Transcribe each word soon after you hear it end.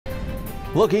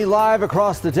Looking live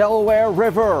across the Delaware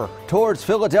River towards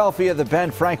Philadelphia, the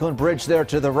Ben Franklin Bridge there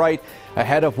to the right,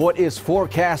 ahead of what is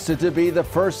forecasted to be the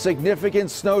first significant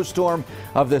snowstorm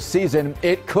of the season.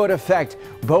 It could affect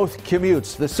both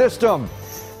commutes. The system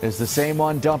is the same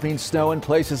one dumping snow in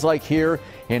places like here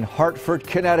in Hartford,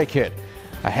 Connecticut.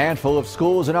 A handful of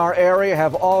schools in our area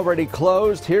have already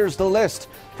closed. Here's the list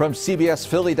from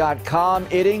CBSPhilly.com.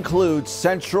 It includes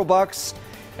Central Bucks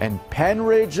and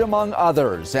Penridge, among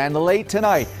others. And late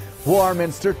tonight,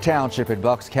 Warminster Township in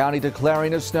Bucks County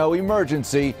declaring a snow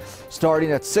emergency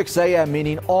starting at 6 a.m.,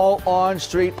 meaning all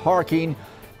on-street parking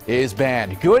is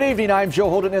banned. Good evening. I'm Joe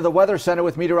Holden in the Weather Center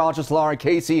with meteorologist Lauren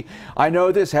Casey. I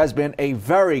know this has been a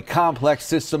very complex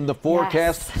system, the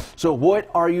forecast. Yes. So what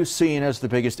are you seeing as the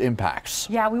biggest impacts?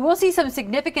 Yeah, we will see some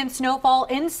significant snowfall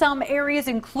in some areas,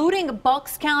 including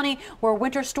Bucks County, where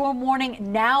winter storm warning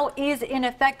now is in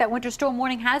effect. That winter storm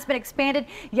warning has been expanded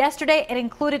yesterday. It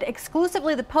included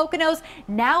exclusively the Poconos,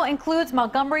 now includes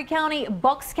Montgomery County,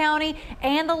 Bucks County,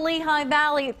 and the Lehigh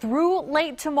Valley through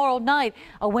late tomorrow night.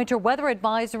 A winter weather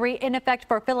advisory in effect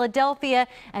for Philadelphia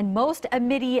and most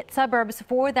immediate suburbs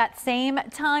for that same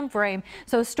time frame.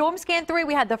 So Storm Scan 3,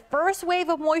 we had the first wave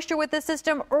of moisture with the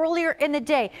system earlier in the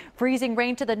day. Freezing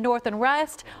rain to the north and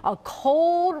west. A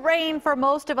cold rain for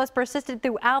most of us persisted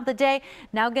throughout the day.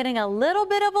 Now getting a little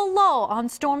bit of a lull on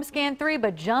Storm Scan 3,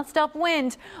 but just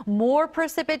upwind, more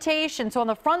precipitation. So on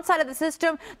the front side of the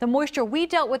system, the moisture we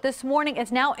dealt with this morning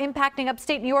is now impacting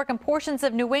upstate New York and portions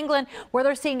of New England, where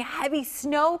they're seeing heavy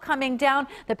snow coming down.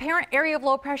 The parent area of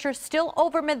low pressure still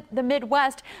over the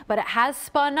Midwest, but it has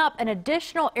spun up an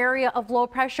additional area of low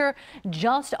pressure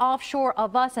just offshore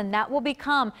of us, and that will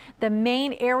become the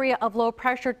main area of low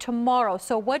pressure tomorrow.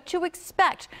 So what to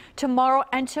expect tomorrow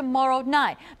and tomorrow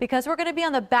night? Because we're going to be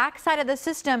on the back side of the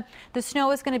system, the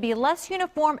snow is going to be less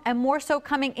uniform and more so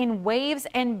coming in waves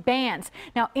and bands.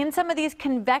 Now, in some of these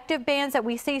convective bands that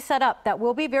we see set up that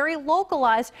will be very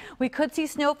localized, we could see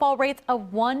snowfall rates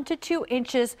of 1 to 2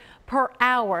 inches per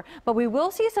hour, but we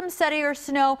will see some steadier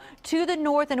snow to the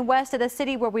north and west of the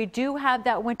city, where we do have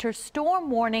that winter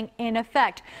storm warning in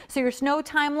effect. So your snow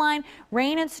timeline: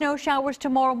 rain and snow showers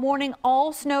tomorrow morning,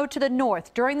 all snow to the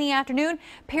north. During the afternoon,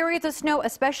 periods of snow,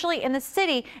 especially in the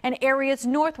city and areas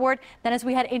northward. Then as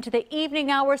we head into the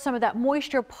evening hours, some of that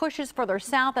moisture pushes further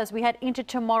south as we head into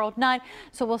tomorrow night.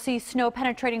 So we'll see snow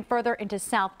penetrating further into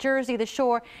South Jersey, the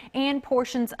shore, and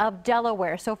portions of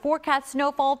Delaware. So forecast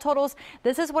snowfall totals.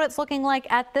 This is what it's looking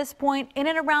like at this point in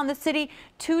and around the city: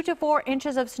 2 to 4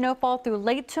 inches of snowfall through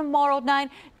late tomorrow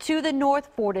night. To the north,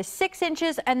 4 to 6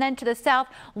 inches, and then to the south,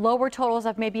 lower totals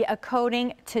of maybe a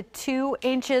coating to 2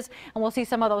 inches. And we'll see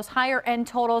some of those higher end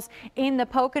totals in the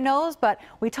Poconos. But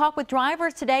we talked with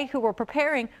drivers today who were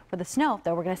preparing for the snow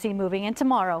that we're going to see moving in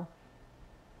tomorrow.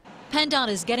 PennDOT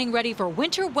is getting ready for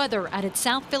winter weather at its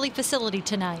South Philly facility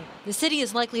tonight. The city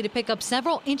is likely to pick up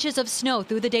several inches of snow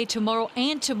through the day tomorrow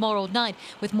and tomorrow night,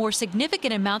 with more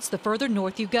significant amounts the further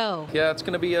north you go. Yeah, it's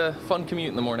going to be a fun commute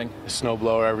in the morning.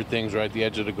 Snowblower, everything's right at the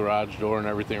edge of the garage door and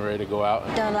everything ready to go out.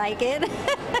 Don't like it.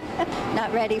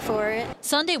 Not ready for it.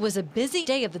 Sunday was a busy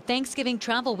day of the Thanksgiving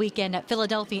travel weekend at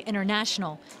Philadelphia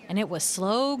International, and it was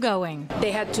slow going.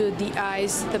 They had to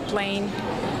de-ice the plane,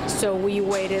 so we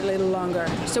waited a little longer.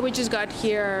 So we just got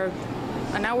here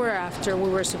an hour after we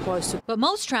were supposed to. But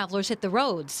most travelers hit the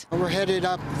roads. We're headed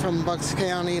up from Bucks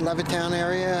County, Levittown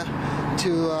area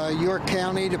to York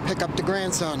County to pick up the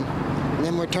grandson. And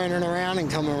then we're turning around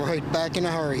and coming right back in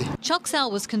a hurry. Chuck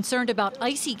Sell was concerned about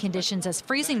icy conditions as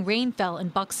freezing rain fell in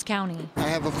Bucks County. I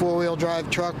have a four-wheel drive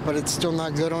truck, but it's still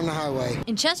not good on the highway.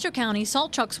 In Chester County,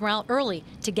 salt trucks were out early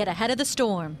to get ahead of the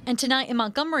storm. And tonight in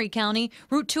Montgomery County,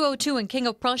 Route 202 in King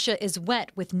of Prussia is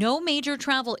wet with no major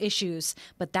travel issues.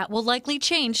 But that will likely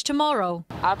change tomorrow.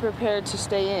 I prepared to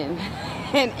stay in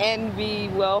and be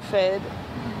well fed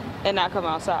and not come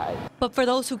outside. But for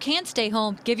those who can't stay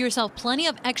home, give yourself plenty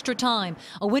of extra time.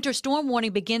 A winter storm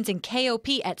warning begins in KOP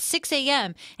at 6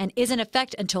 a.m. and is in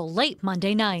effect until late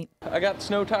Monday night. I got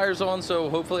snow tires on,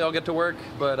 so hopefully I'll get to work.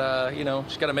 But, you know,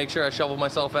 just got to make sure I shovel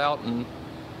myself out and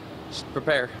just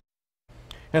prepare.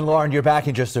 And Lauren, you're back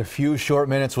in just a few short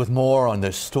minutes with more on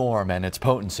this storm and its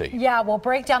potency. Yeah, we'll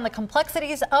break down the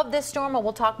complexities of this storm, and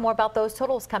we'll talk more about those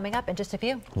totals coming up in just a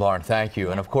few. Lauren, thank you.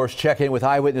 And of course, check in with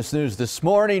Eyewitness News this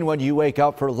morning when you wake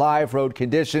up for live road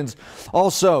conditions.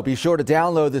 Also, be sure to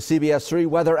download the CBS 3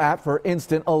 weather app for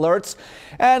instant alerts.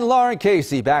 And Lauren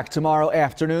Casey back tomorrow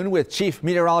afternoon with Chief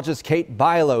Meteorologist Kate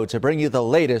Bilo to bring you the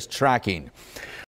latest tracking.